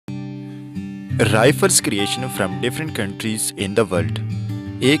Rifles creation from different countries in the world.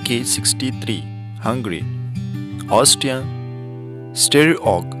 AK-63 Hungary, Austria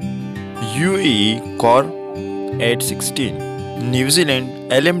Stereog, UAE Cor 816, New Zealand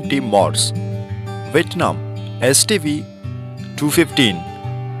LMT Morse, Vietnam STV 215,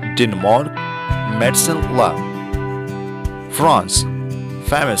 Denmark Medicine La, France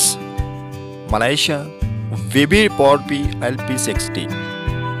Famous, Malaysia VB Porby LP60,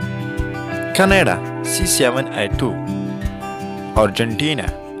 Canada C7A2, Argentina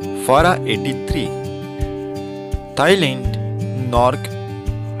Farah 83, Thailand Nork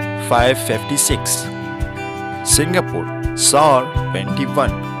 556, Singapore SAR 21,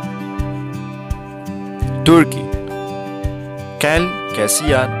 Turkey Cal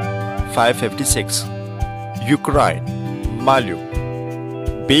Cassiar 556, Ukraine Malu,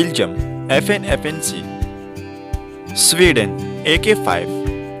 Belgium FNFNC, Sweden AK5,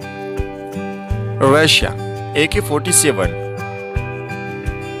 Russia AK-47,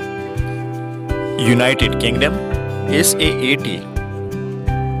 United Kingdom SA-80,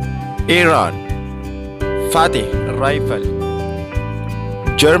 Iran Fateh Rifle,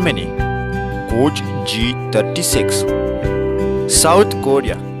 Germany Coach G36, South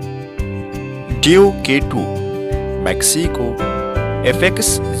Korea Deo K2, Mexico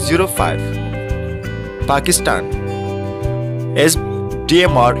FX-05, Pakistan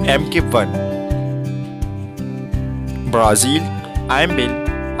SDMR MK1, Brazil IMBIL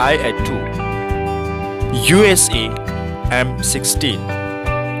I-2, USA M16,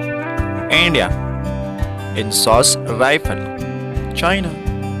 India Insos Rifle, China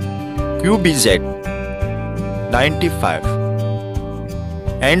QBZ 95,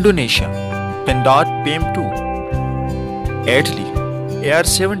 Indonesia Pendot PM2, Italy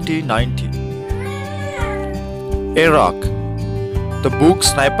AR-70-90, Iraq the Book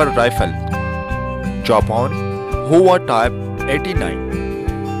Sniper Rifle, Japan Hova Type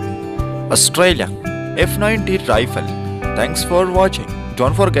 89, Australia F90 Rifle. Thanks for watching.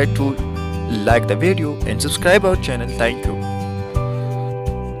 Don't forget to like the video and subscribe our channel. Thank you.